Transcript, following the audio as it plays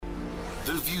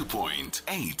The Viewpoint,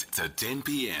 8 to 10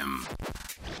 p.m.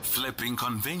 Flipping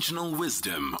conventional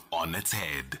wisdom on its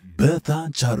head. Bertha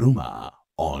Charuma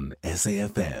on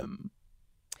SAFM.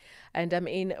 And I'm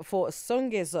in for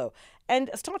Songezo.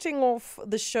 And starting off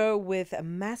the show with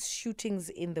mass shootings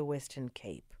in the Western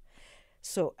Cape.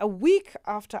 So a week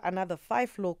after another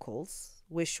 5 locals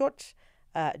were shot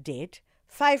dead,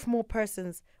 5 more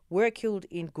persons were killed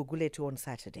in Gugulethu on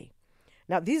Saturday.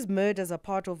 Now, these murders are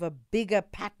part of a bigger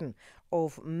pattern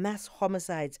of mass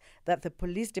homicides that the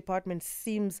police department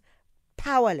seems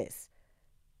powerless,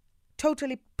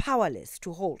 totally powerless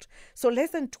to halt. So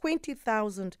less than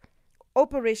 20,000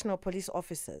 operational police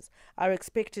officers are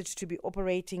expected to be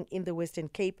operating in the Western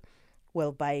Cape,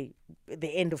 well, by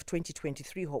the end of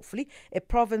 2023, hopefully, a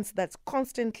province that's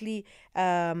constantly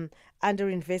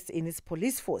underinvests in its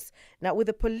police force. Now, with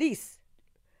the police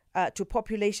to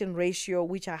population ratio,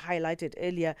 which I highlighted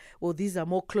earlier, well, these are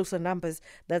more closer numbers.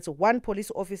 That's 1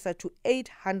 police officer to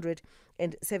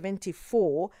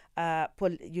 874,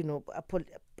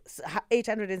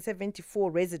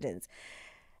 874 residents.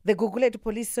 The Gugulethu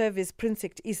Police Service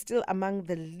Prinsect is still among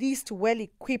the least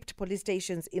well-equipped police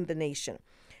stations in the nation.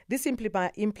 This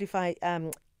implies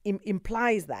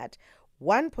that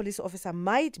 1 police officer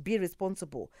might be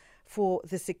responsible for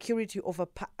the security of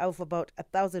about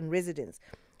 1,000 residents.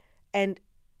 And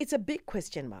it's a big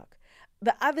question mark.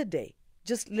 The other day,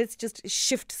 let's just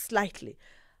shift slightly,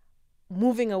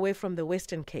 moving away from the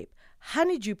Western Cape.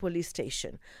 Honeydew Police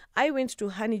Station. I went to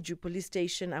Honeydew Police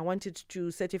Station. I wanted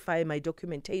to certify my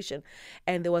documentation,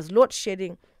 and there was load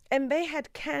shedding, and they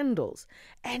had candles.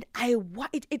 And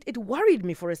it worried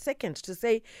me for a second to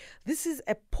say, this is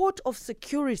a port of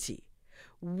security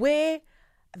where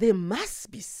there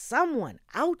must be someone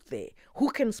out there who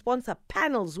can sponsor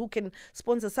panels, who can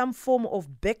sponsor some form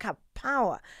of backup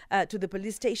power to the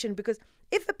police station. Because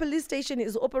if the police station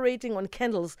is operating on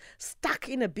candles stuck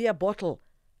in a beer bottle,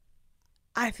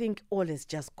 I think all has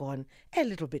just gone a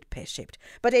little bit pear-shaped.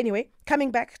 But anyway,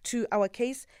 coming back to our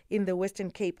case in the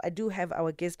Western Cape, I do have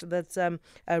our guest, that's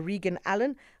Reagan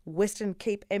Allen, Western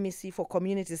Cape MEC for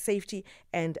Community Safety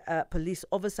and Police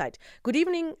Oversight. Good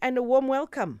evening and a warm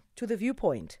welcome to The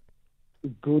Viewpoint.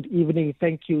 Good evening.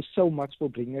 Thank you so much for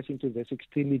bringing us into this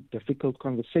extremely difficult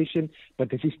conversation.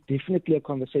 But this is definitely a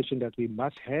conversation that we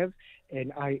must have.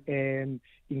 And I am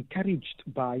encouraged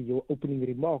by your opening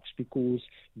remarks because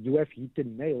you have hit the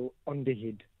nail on the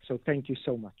head. So thank you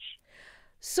so much.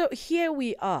 So here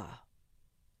we are.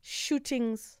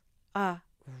 Shootings are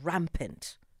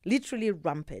rampant, literally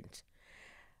rampant.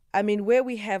 I mean, where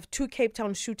we have 2 Cape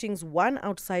Town shootings, one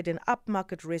outside an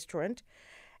upmarket restaurant,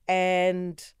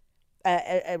 and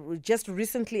just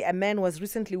recently, a man was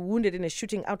recently wounded in a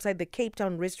shooting outside the Cape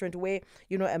Town restaurant where,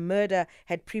 a murder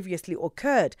had previously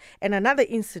occurred. And another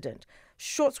incident,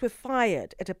 shots were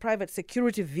fired at a private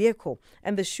security vehicle,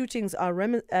 and the shootings are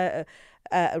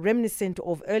reminiscent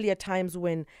of earlier times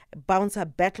when bouncer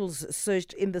battles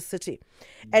surged in the city.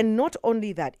 And not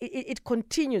only that, it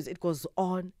continues. It goes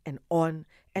on and on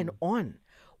and on.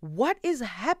 What is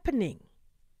happening?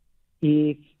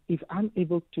 If I'm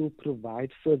able to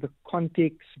provide further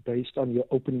context based on your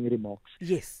opening remarks,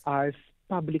 yes, I've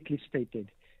publicly stated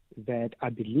that I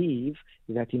believe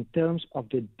that in terms of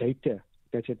the data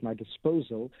that's at my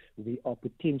disposal, we are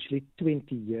potentially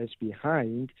 20 years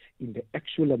behind in the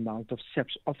actual amount of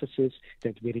SAPS officers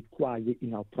that we require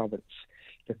in our province.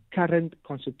 The current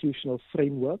constitutional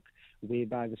framework,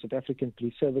 whereby the South African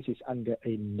Police Service is under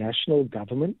a national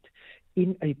government,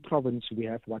 in a province we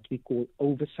have what we call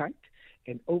oversight.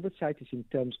 And oversight is in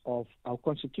terms of our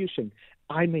constitution.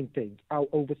 I maintain our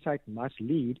oversight must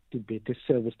lead to better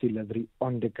service delivery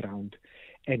on the ground.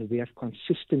 And we have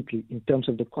consistently, in terms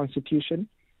of the constitution,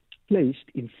 placed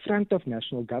in front of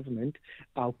national government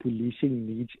our policing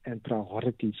needs and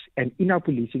priorities. And in our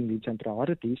policing needs and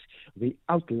priorities, we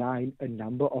outline a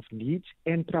number of needs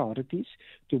and priorities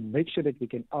to make sure that we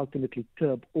can ultimately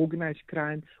curb organized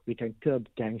crime, we can curb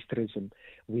gangsterism.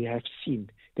 We have seen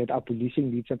that our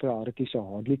policing needs and priorities are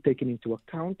hardly taken into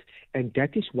account, and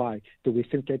that is why the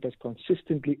Western Cape has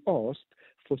consistently asked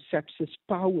for SAPS's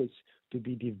powers to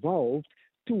be devolved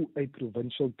to a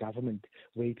provincial government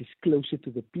where it is closer to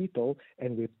the people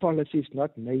and where policy is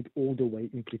not made all the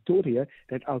way in Pretoria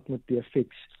that ultimately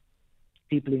affects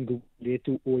people in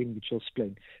Gugulethu or in Mitchell's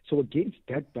Plain. So against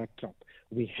that backdrop,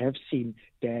 we have seen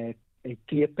that a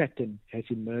clear pattern has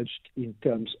emerged in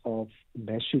terms of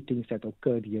mass shootings that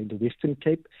occurred here in the Western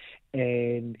Cape,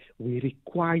 and we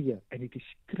require, and it is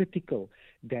critical,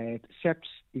 that SAPS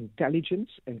intelligence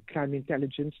and crime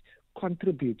intelligence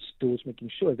contributes towards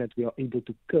making sure that we are able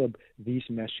to curb these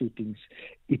mass shootings.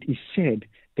 It is said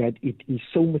that it is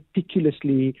so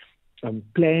meticulously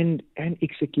planned and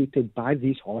executed by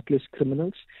these heartless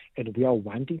criminals, and we are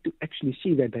wanting to actually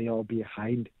see that they are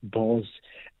behind bars.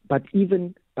 But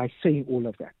even by saying all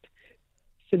of that,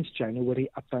 since January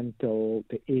up until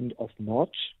the end of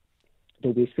March, the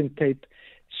Western Cape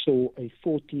saw a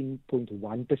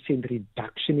 14.1%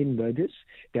 reduction in murders.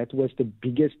 That was the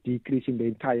biggest decrease in the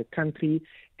entire country.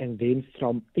 And then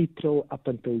from April up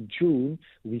until June,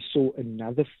 we saw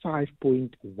another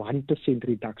 5.1%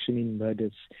 reduction in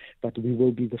murders. But we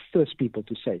will be the first people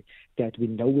to say that we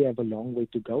know we have a long way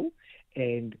to go.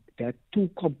 And that two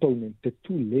component, the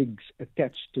two legs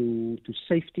attached to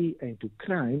safety and to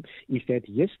crime is that,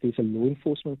 yes, there's a law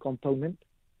enforcement component,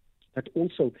 but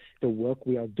also the work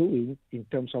we are doing in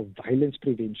terms of violence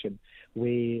prevention,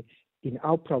 where in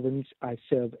our province, I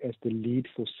serve as the lead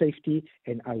for safety,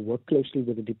 and I work closely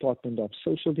with the Department of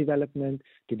Social Development,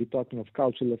 the Department of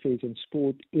Cultural Affairs and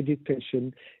Sport,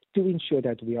 Education, to ensure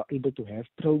that we are able to have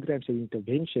programs and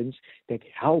interventions that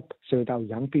help so that our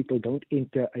young people don't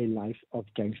enter a life of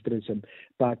gangsterism.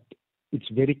 But it's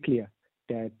very clear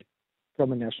that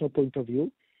from a national point of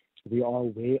view, we are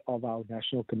aware of our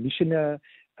national commissioner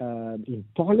in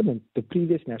Parliament, the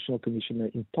previous national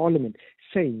commissioner in Parliament,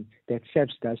 saying that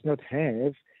SAPS does not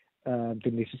have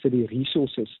the necessary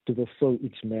resources to fulfill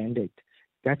its mandate.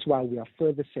 That's why we are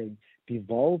further saying,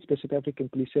 devolve the South African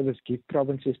Police Service, give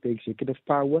provinces the executive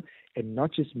power, and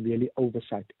not just merely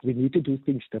oversight. We need to do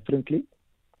things differently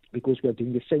because we are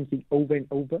doing the same thing over and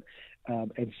over,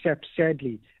 and SAPS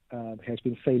sadly has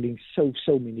been failing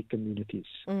so many communities.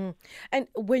 And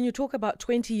when you talk about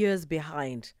 20 years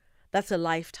behind, that's a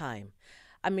lifetime.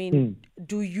 I mean,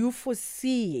 do you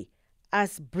foresee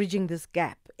us bridging this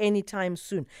gap anytime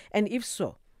soon? And if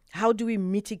so, how do we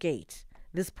mitigate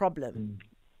this problem?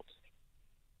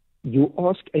 You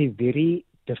ask a very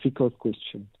difficult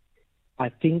question. I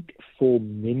think for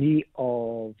many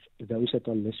of those that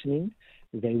are listening,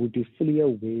 they would be fully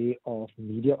aware of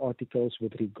media articles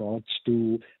with regards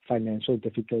to financial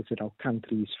difficulties that our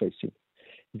country is facing.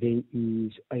 There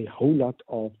is a whole lot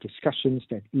of discussions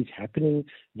that is happening,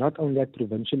 not only at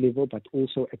provincial level, but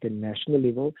also at the national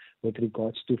level with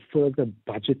regards to further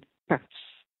budget cuts.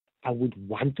 I would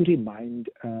want to remind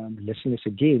listeners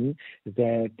again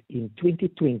that in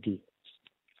 2020,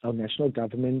 our national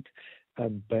government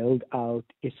bailed out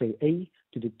SAA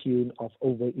to the tune of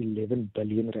over 11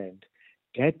 billion rand.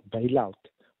 That bailout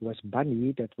was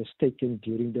money that was taken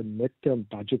during the midterm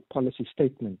budget policy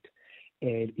statement,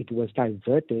 and it was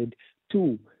diverted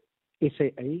to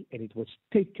SAA, and it was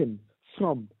taken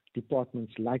from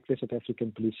departments like the South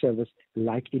African Police Service,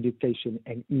 like education,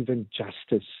 and even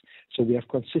justice. So we have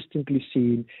consistently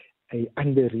seen a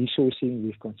under-resourcing.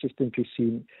 We've consistently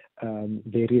seen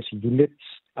various units,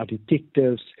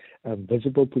 detectives,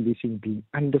 visible policing being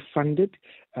underfunded.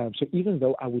 So even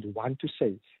though I would want to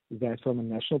say that from a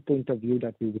national point of view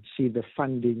that we would see the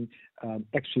funding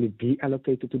actually be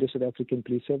allocated to the South African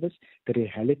Police Service, the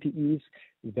reality is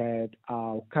that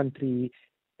our country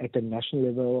at the national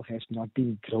level has not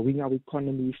been growing our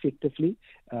economy effectively.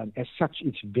 As such,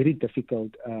 it's very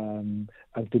difficult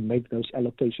to make those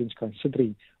allocations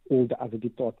considering all the other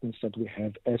departments that we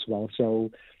have as well.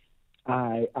 So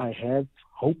I have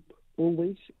hope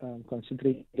always,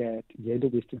 considering that here in the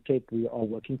Western Cape, we are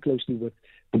working closely with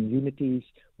communities,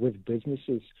 with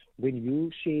businesses. When you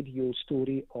shared your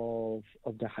story of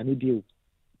the Honeydew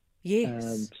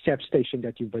SAP station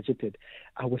that you visited,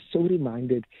 I was so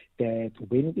reminded that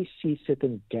when we see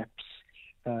certain gaps,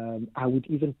 I would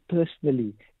even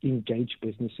personally engage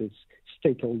businesses,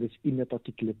 stakeholders in a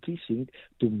particular precinct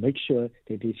to make sure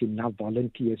that there's enough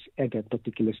volunteers at that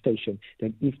particular station.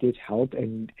 That if there's help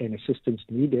and assistance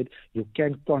needed, you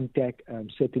can contact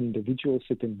certain individuals,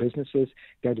 certain businesses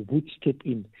that would step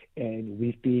in. And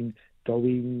we've been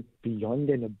going beyond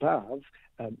and above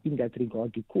in that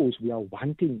regard because we are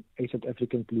wanting a South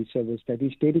African Police Service that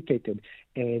is dedicated.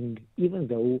 And even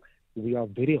though we are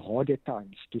very hard at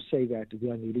times to say that we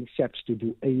are needing SAPs to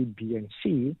do A, B, and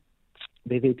C,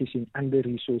 whether it is in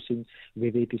under-resourcing,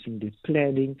 whether it is in the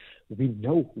planning, we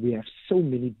know we have so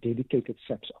many dedicated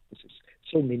SAPs officers,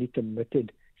 so many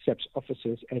committed SAPS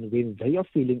officers, and when they are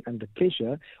feeling under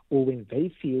pressure or when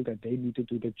they feel that they need to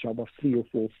do the job of 3 or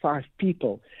 4 or 5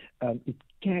 people, it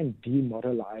can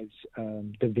demoralize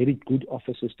the very good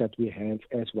officers that we have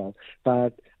as well.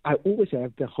 But I always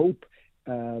have the hope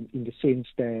in the sense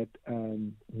that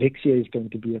next year is going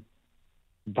to be a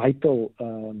vital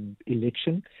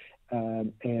election,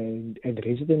 and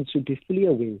residents should be fully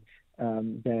aware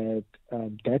that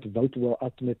that vote will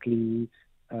ultimately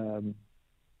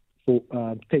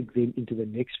take them into the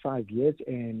next 5 years,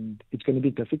 and it's going to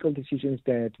be difficult decisions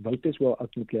that voters will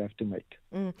ultimately have to make.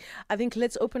 I think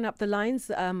let's open up the lines.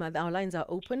 Our lines are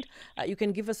opened. You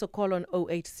can give us a call on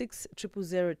 086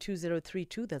 000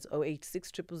 2032. That's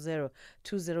 086 000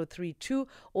 2032.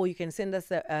 Or you can send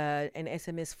us an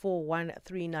SMS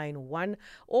 41391.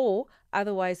 Or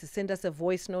otherwise, send us a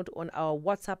voice note on our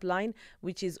WhatsApp line,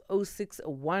 which is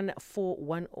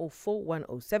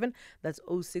 0614104107. That's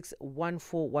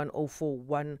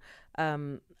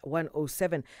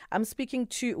 0614104107. I'm speaking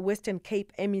to Western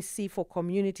Cape MEC for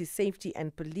Community Safety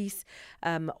and Police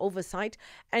Oversight,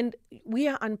 and we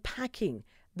are unpacking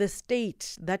the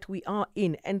state that we are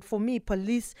in. And for me,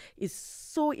 police is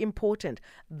so important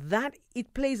that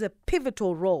it plays a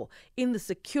pivotal role in the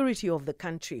security of the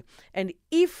country. And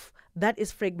if that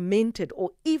is fragmented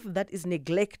or if that is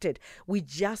neglected, we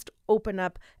just open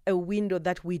up a window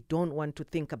that we don't want to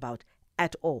think about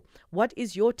at all. What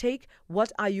is your take?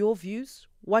 What are your views?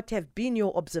 What have been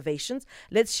your observations?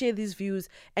 Let's share these views,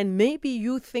 and maybe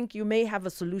you think you may have a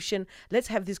solution. Let's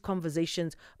have these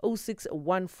conversations.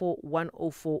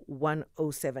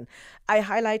 0614104107. I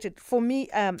highlighted, for me,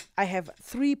 I have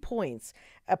 3 points.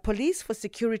 Police for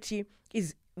security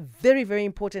is very, very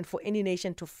important for any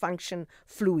nation to function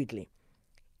fluidly.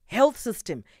 Health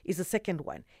system is the second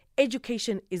one.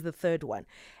 Education is the third one.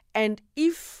 And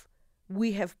if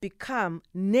we have become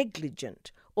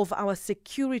negligent of our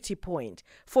security point,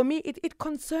 for me, it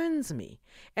concerns me.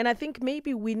 And I think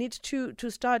maybe we need to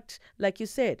start, like you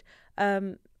said,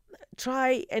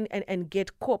 try and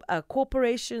get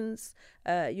corporations,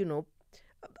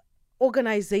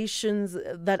 organizations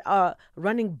that are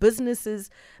running businesses,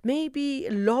 maybe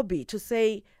lobby to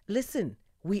say, listen,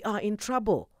 we are in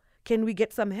trouble. Can we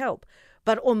get some help?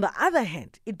 But on the other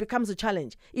hand, it becomes a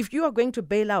challenge. If you are going to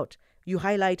bail out, you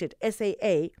highlighted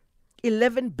SAA,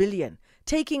 11 billion,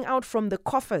 taking out from the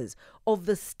coffers of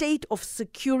the state of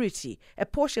security, a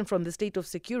portion from the state of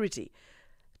security,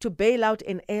 to bail out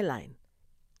an airline.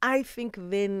 I think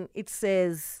then it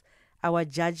says our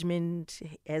judgment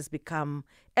has become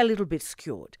a little bit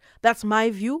skewed. That's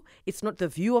my view. It's not the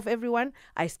view of everyone.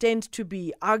 I stand to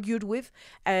be argued with.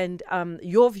 And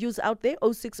your views out there,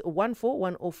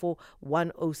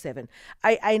 0614104107.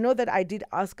 I know that I did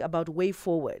ask about way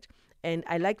forward. And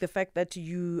I like the fact that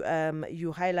you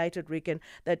highlighted, Reagan,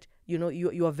 that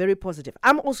you are very positive.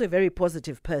 I'm also a very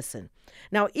positive person.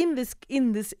 Now, in this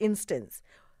instance,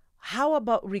 how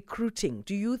about recruiting?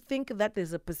 Do you think that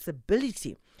there's a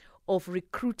possibility of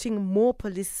recruiting more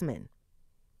policemen,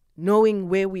 knowing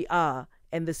where we are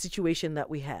and the situation that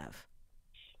we have?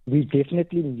 We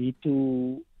definitely need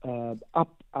to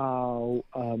up our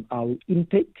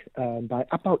intake. By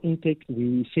up our intake,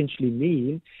 we essentially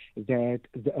mean that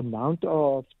the amount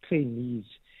of trainees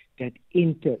that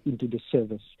enter into the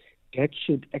service, that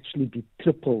should actually be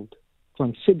tripled,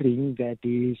 considering that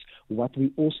is what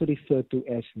we also refer to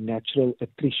as natural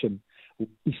attrition.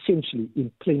 Essentially,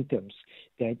 in plain terms,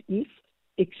 that if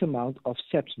X amount of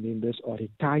SAPS members are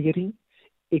retiring,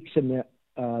 X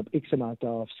amount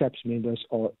of SAPS members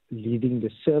are leaving the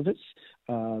service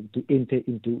to enter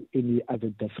into any other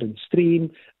different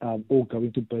stream or go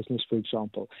into business, for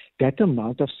example. That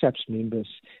amount of SAPS members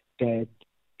that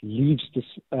leaves this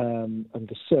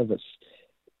the service,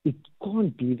 it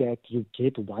can't be that you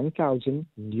get 1,000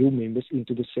 new members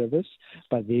into the service,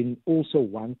 but then also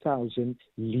 1,000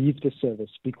 leave the service,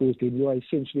 because then you are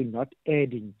essentially not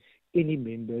adding any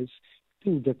members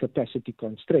to the capacity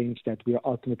constraints that we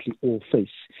ultimately all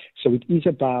face. So it is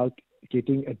about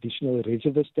getting additional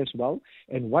reservists as well.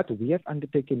 And what we have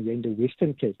undertaken here in the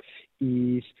Western Cape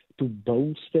is to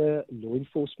bolster law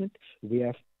enforcement. We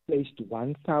have placed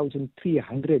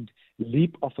 1,300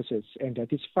 LEAP officers, and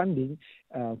that is funding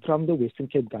from the Western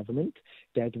Cape government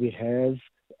that we have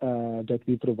that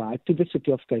we provide to the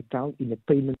City of Cape Town in a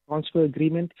payment transfer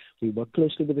agreement. We work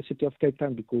closely with the City of Cape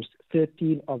Town because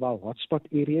 13 of our hotspot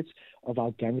areas, of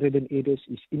our gang-ridden areas,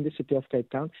 is in the City of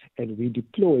Cape Town, and we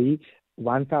deploy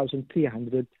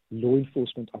 1,300 law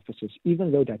enforcement officers.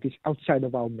 Even though that is outside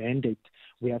of our mandate,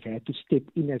 we have had to step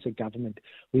in as a government.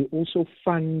 We also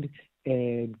fund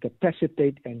and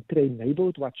capacitate and train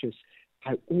neighborhood watchers.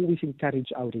 I always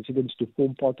encourage our residents to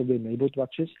form part of the neighborhood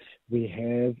watches. We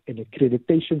have an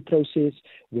accreditation process.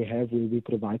 We have where we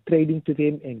provide training to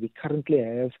them, and we currently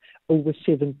have over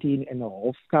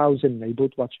 17,500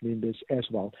 neighborhood watch members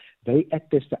as well. They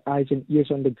act as the eyes and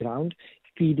ears on the ground,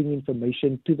 feeding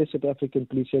information to the South African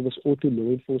Police Service or to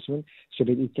law enforcement so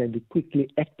that it can be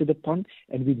quickly acted upon.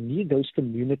 And we need those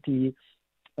community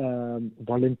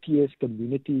volunteers,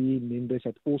 community members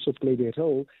that also play their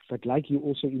role, but like you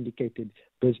also indicated,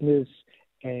 business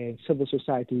And civil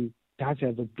society does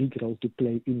have a big role to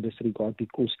play in this regard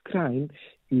because crime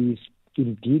is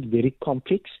indeed very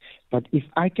complex. But if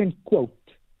I can quote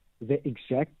the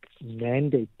exact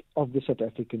mandate of the South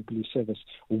African Police Service,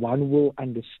 one will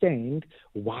understand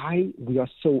why we are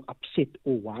so upset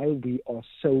or why we are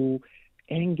so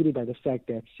angry by the fact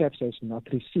that SAPS has not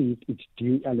received its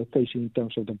due allocation in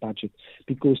terms of the budget.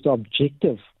 Because the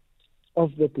objective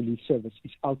of the police service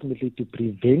is ultimately to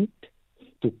prevent,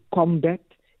 to combat,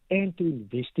 and to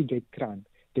investigate crime.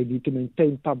 They need to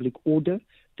maintain public order,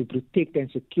 to protect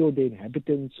and secure the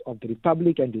inhabitants of the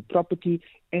Republic and their property,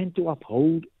 and to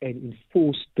uphold and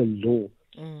enforce the law.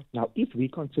 Now, if we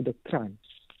consider crime,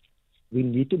 we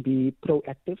need to be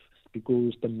proactive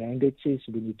because the mandate says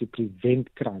we need to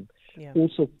prevent crime.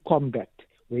 Also combat.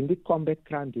 When we combat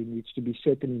crime, there needs to be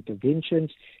certain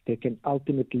interventions that can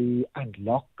ultimately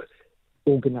unlock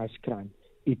organized crime.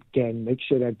 It can make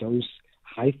sure that those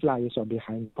high flyers are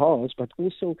behind bars, but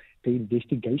also the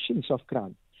investigations of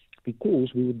crime,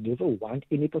 because we would never want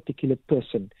any particular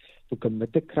person to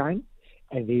commit a crime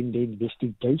and then the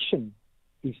investigation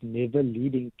is never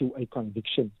leading to a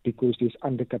conviction because there's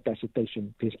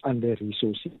undercapacitation, there's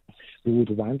under-resourcing. We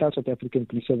would want our South African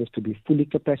Police Service to be fully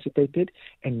capacitated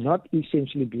and not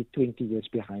essentially be 20 years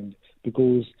behind,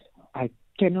 because I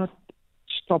cannot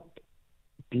stop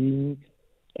being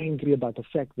angry about the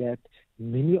fact that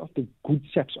many of the good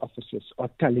SAPS officers are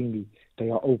telling me they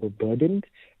are overburdened,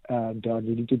 they are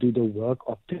needing to do the work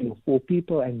of 3 or 4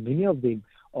 people, and many of them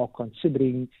are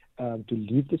considering to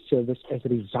leave the service as a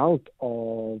result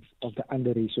of the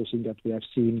under-resourcing that we have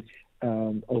seen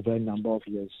over a number of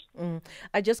years.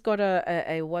 I just got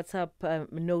a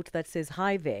WhatsApp note that says,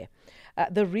 "Hi there.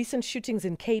 The recent shootings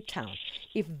in Cape Town,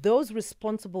 if those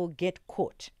responsible get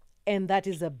caught, and that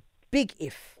is a big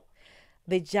if,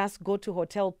 they just go to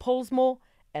Hotel Polesmore,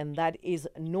 and that is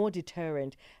no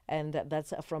deterrent." And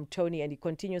that's from Tony. And he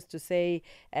continues to say,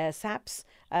 SAPS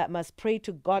must pray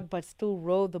to God but still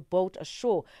row the boat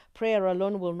ashore. Prayer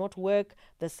alone will not work.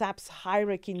 The SAPS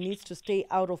hierarchy needs to stay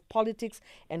out of politics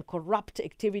and corrupt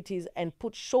activities and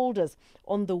put shoulders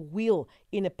on the wheel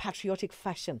in a patriotic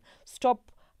fashion.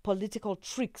 Stop political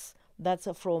tricks. That's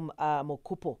from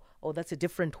Mokupo. Oh, that's a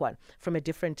different one from a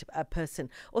different person.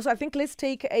 Also, I think let's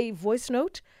take a voice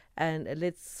note and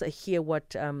let's hear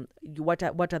what are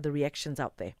the reactions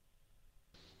out there.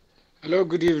 Hello,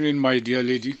 good evening, my dear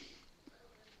lady.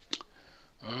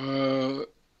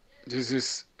 This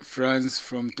is Franz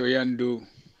from Toyando.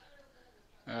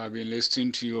 I've been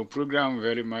listening to your program,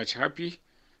 very much happy.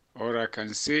 All I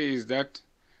can say is that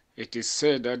it is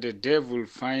said that the devil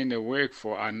find a work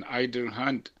for an idle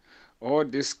hand. All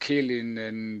this killing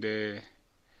and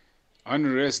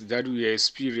unrest that we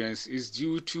experience is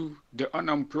due to the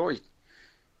unemployed.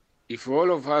 If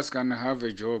all of us can have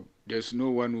a job, there's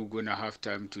no one who's going to have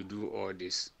time to do all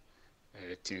this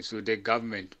things. So the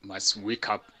government must wake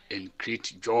up and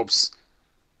create jobs.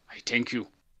 I thank you.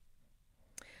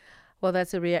 Well,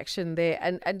 that's a reaction there.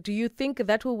 And do you think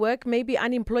that will work? Maybe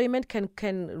unemployment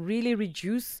can really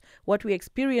reduce what we're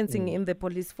experiencing in the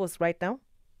police force right now?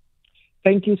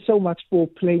 Thank you so much for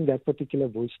playing that particular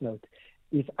voice note.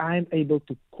 If I'm able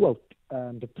to quote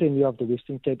the Premier of the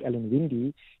Western Cape, Alan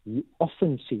Winde, he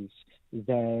often says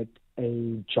that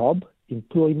a job,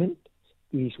 employment,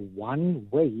 is one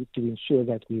way to ensure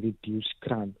that we reduce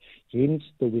crime. Hence,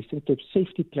 the Western Cape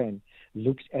Safety Plan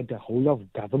looks at the whole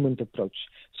of government approach.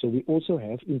 So we also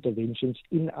have interventions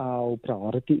in our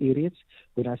priority areas.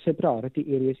 When I say priority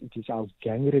areas, it is our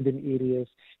gang-ridden areas.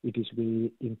 It is where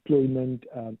employment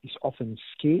is often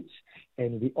scarce,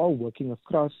 and we are working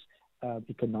across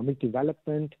economic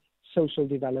development, social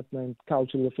development,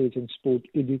 cultural affairs and sport,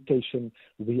 education.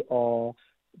 We are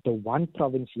the one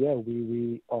province here where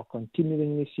we are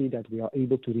continuing to see that we are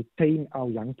able to retain our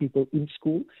young people in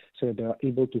school so that they are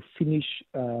able to finish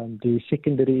their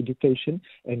secondary education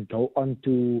and go on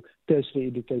to tertiary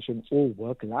education or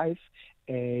work life.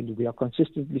 And we are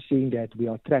consistently seeing that we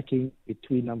are tracking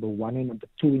between number 1 and number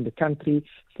 2 in the country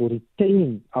for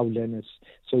retaining our learners.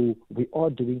 So we are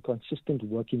doing consistent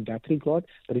work in that regard,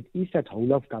 but it is that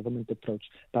whole of government approach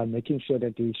by making sure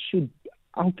that there should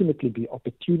ultimately be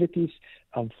opportunities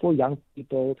for young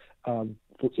people,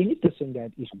 for any person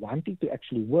that is wanting to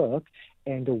actually work.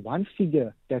 And the one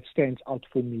figure that stands out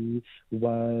for me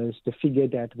was the figure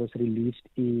that was released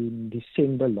in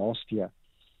December last year,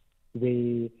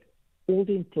 where all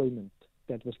the employment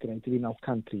that was created in our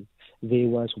country, there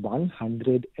was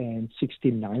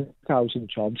 169,000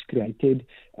 jobs created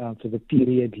for the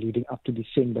period leading up to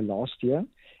December last year.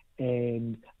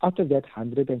 And out of that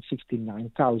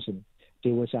 169,000,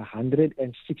 there was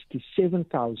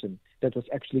 167,000 that was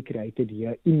actually created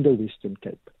here in the Western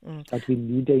Cape. But we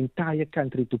need the entire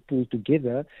country to pull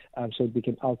together so we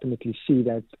can ultimately see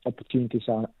that opportunities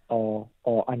are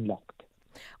unlocked.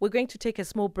 We're going to take a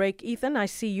small break. Ethan, I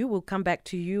see you. We'll come back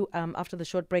to you after the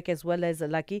short break, as well as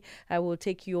Lucky. I will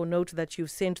take your note that you've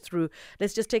sent through.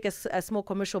 Let's just take a small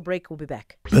commercial break. We'll be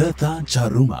back. Bertha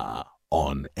Charuma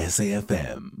on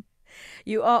SAFM.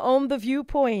 You are on The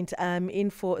Viewpoint. I'm in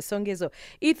for Songezo.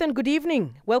 Ethan, good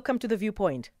evening. Welcome to The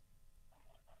Viewpoint.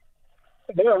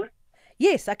 Hello?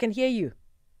 Yes, I can hear you.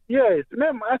 Yes,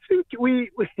 ma'am, I think we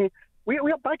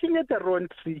are barking at the wrong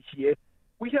tree here.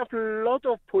 We have a lot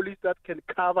of police that can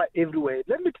cover everywhere.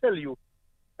 Let me tell you,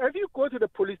 if you go to the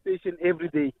police station every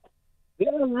day,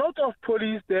 there are a lot of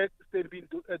police that send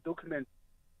documents,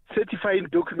 certifying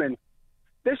documents.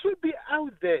 They should be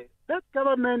out there. That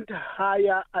government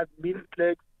hire admin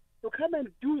clerks to come and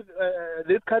do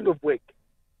this kind of work.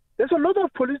 There's a lot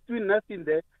of police doing nothing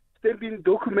there, stamping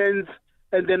documents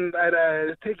and then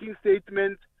taking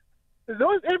statements.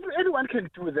 Anyone can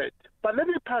do that. But let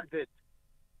me park that.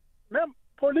 Ma'am,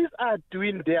 police are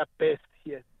doing their best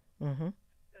here. Mm-hmm.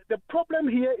 The problem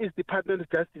here is Department of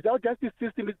Justice. Our justice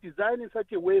system is designed in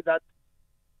such a way that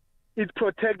it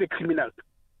protects the criminals.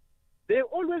 They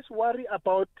always worry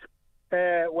about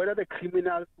whether the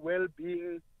criminals'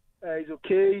 well-being is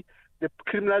okay. The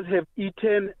criminals have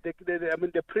eaten. The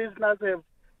prisoners have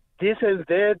this and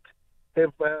that,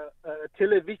 have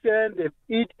television, they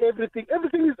eat everything.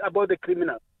 Everything is about the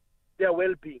criminals, their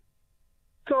well-being.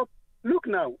 So, look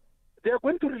now, they are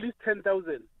going to release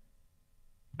 10,000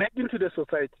 back into the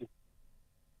society.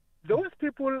 Those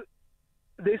people,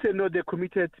 they say, no, they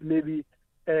committed maybe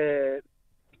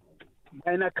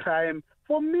minor crime.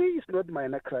 For me, it's not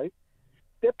minor crime.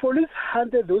 The police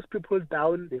hunted those people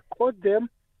down, they caught them,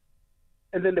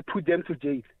 and then they put them to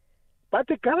jail. But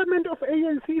the government of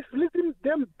ANC is releasing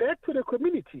them back to the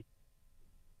community.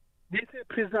 They say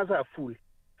prisoners are full.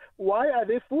 Why are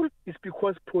they full? It's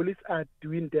because police are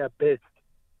doing their best.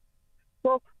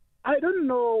 So I don't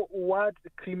know what the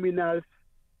criminals,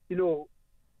 the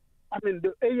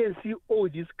ANC owe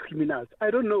these criminals.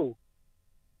 I don't know.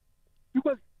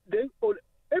 Because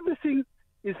everything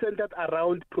is centered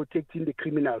around protecting the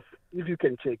criminals, if you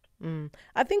can check.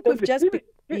 I think we've just...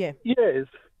 Yes.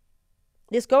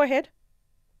 Yes, go ahead.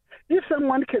 If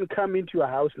someone can come into your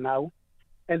house now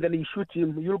and then you shoot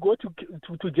him, you'll go to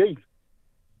jail.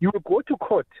 You will go to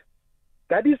court.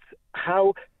 That is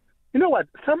how... You know what?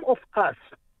 Some of us,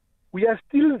 we are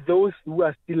still those who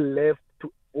are still left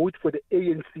to vote for the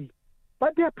ANC.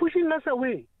 But they are pushing us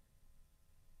away.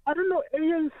 I don't know,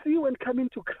 ANC when coming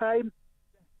to crime,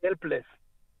 they're helpless.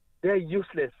 They're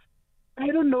useless. I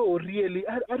don't know really.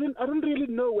 I don't really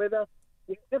know whether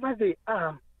wherever they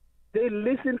are, they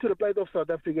listen to the plight of South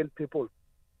African people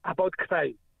about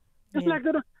crime. It's like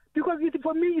that, because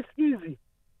for me it's easy.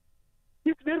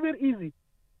 It's very, very easy.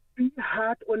 Be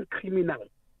hard on criminals.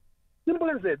 Simple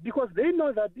as that. Because they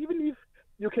know that even if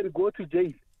you can go to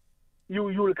jail, you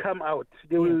will come out.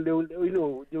 They will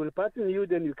pardon you,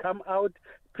 then you come out.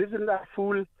 Prisons are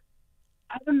full.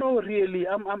 I don't know really.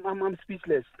 I'm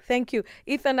speechless. Thank you.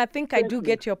 Ethan, I think I do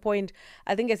get your point.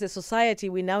 I think as a society,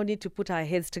 we now need to put our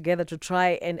heads together to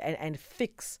try and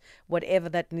fix whatever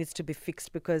that needs to be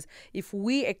fixed. Because if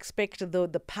we expect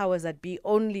the powers that be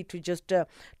only to just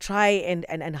try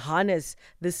and harness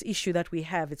this issue that we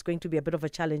have, it's going to be a bit of a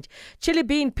challenge. Chili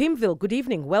B in Pimville, good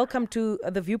evening. Welcome to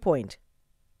The Viewpoint.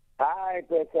 Hi,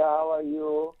 Peter. How are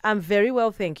you? I'm very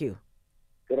well, thank you.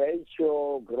 Great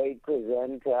show, great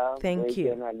presenter, Thank you.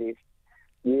 Journalist.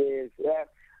 Yes,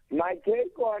 my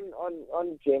take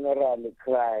on general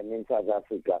crime in South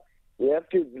Africa, we have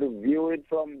to view it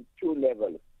from two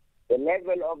levels: the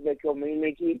level of the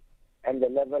community and the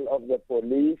level of the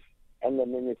police and the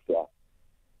minister.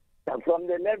 And from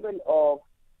the level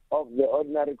of the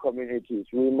ordinary communities,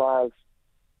 we must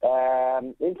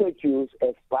introduce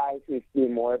a spy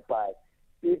system whereby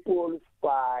people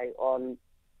spy on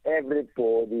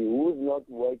everybody who's not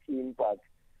working but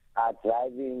are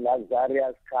driving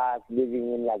luxurious cars,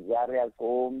 living in luxurious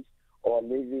homes, or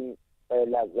living a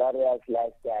luxurious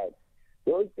lifestyle.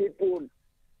 Those people,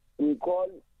 we call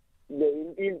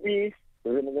the MPs,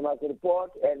 they must report,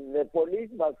 and the police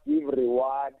must give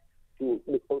reward to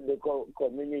the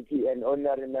community and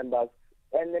ordinary members.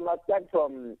 And they must start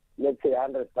from, let's say,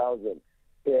 100,000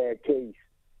 per case.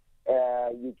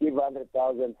 You give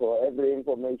 100,000 for every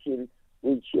information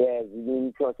which has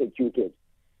been prosecuted.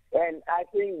 And I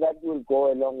think that will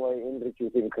go a long way in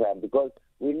reducing crime, because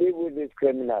we live with this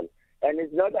criminal. And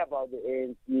it's not about the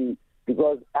ANC,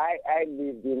 because I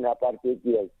lived in apartheid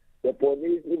years. The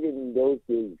police, even in those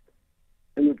days,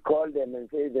 you'd call them and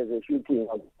say there's a shooting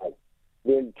outside.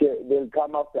 They'll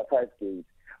come after 5 days.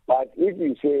 But if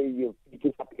you say you're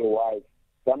picking up your wife,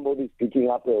 somebody's picking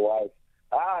up your wife,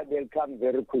 they'll come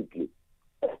very quickly.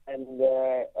 And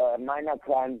minor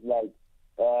crimes like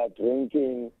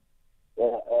drinking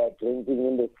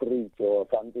in the streets or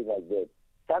something like that.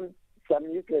 Some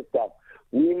useless stuff.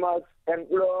 We must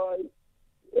employ,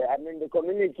 the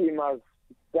community must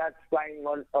start spying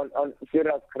on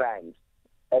serious crimes,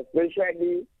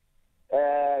 especially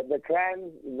the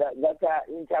crimes that are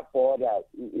inter-border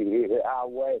are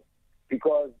worse,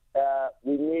 because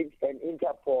we need an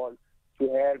Interpol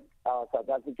to help our South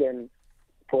African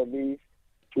police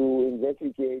to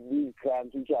investigate these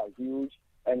crimes which are huge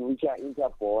and which are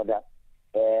inter-border,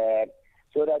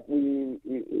 so that we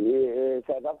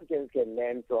South Africans can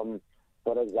learn from,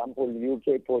 for example,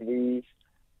 UK police,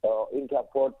 or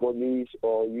Interpol police,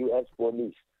 or US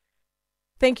police.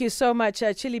 Thank you so much,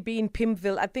 Chili B in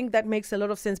Pimpville. I think that makes a lot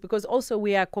of sense, because also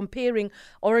we are comparing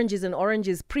oranges and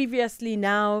oranges, previously,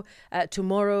 now,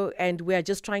 tomorrow, and we are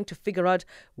just trying to figure out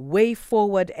way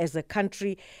forward as a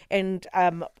country. And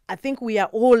I think we are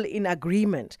all in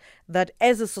agreement that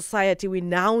as a society, we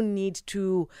now need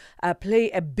to play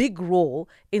a big role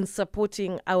in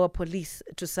supporting our police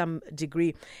to some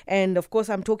degree. And of course,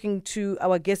 I'm talking to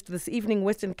our guest this evening,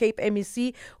 Western Cape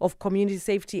MEC of Community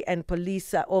Safety and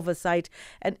Police Oversight.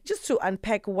 And just to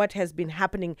unpack what has been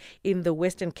happening in the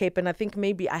Western Cape, and I think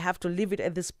maybe I have to leave it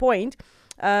at this point.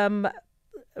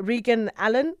 Reagan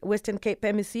Allen, Western Cape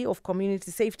MEC of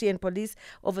Community Safety and Police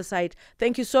Oversight,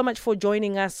 thank you so much for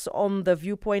joining us on The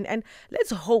Viewpoint. And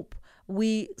let's hope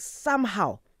we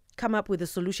somehow come up with a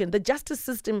solution. The justice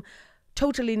system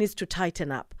totally needs to tighten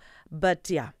up. But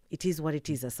yeah, it is what it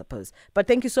is, I suppose. But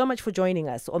thank you so much for joining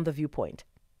us on The Viewpoint.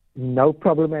 No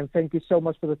problem, and thank you so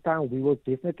much for the time. We will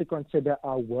definitely consider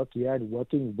our work here and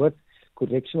working with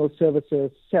correctional services,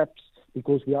 SAPs,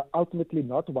 because we are ultimately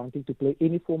not wanting to play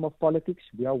any form of politics.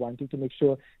 We are wanting to make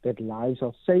sure that lives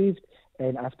are saved,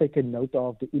 and I've taken note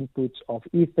of the inputs of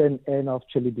Ethan and of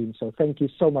Chili Bean. So thank you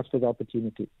so much for the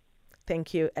opportunity.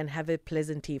 Thank you, and have a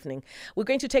pleasant evening. We're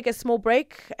going to take a small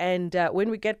break, and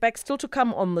when we get back, still to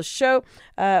come on the show,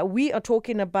 we are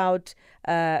talking about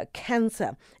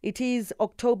cancer. It is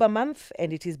October month,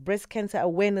 and it is Breast Cancer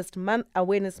Awareness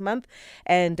Month,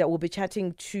 and we'll be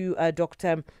chatting to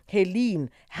Dr. Helene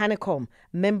Hanekom,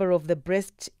 member of the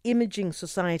Breast Imaging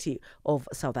Society of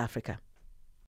South Africa.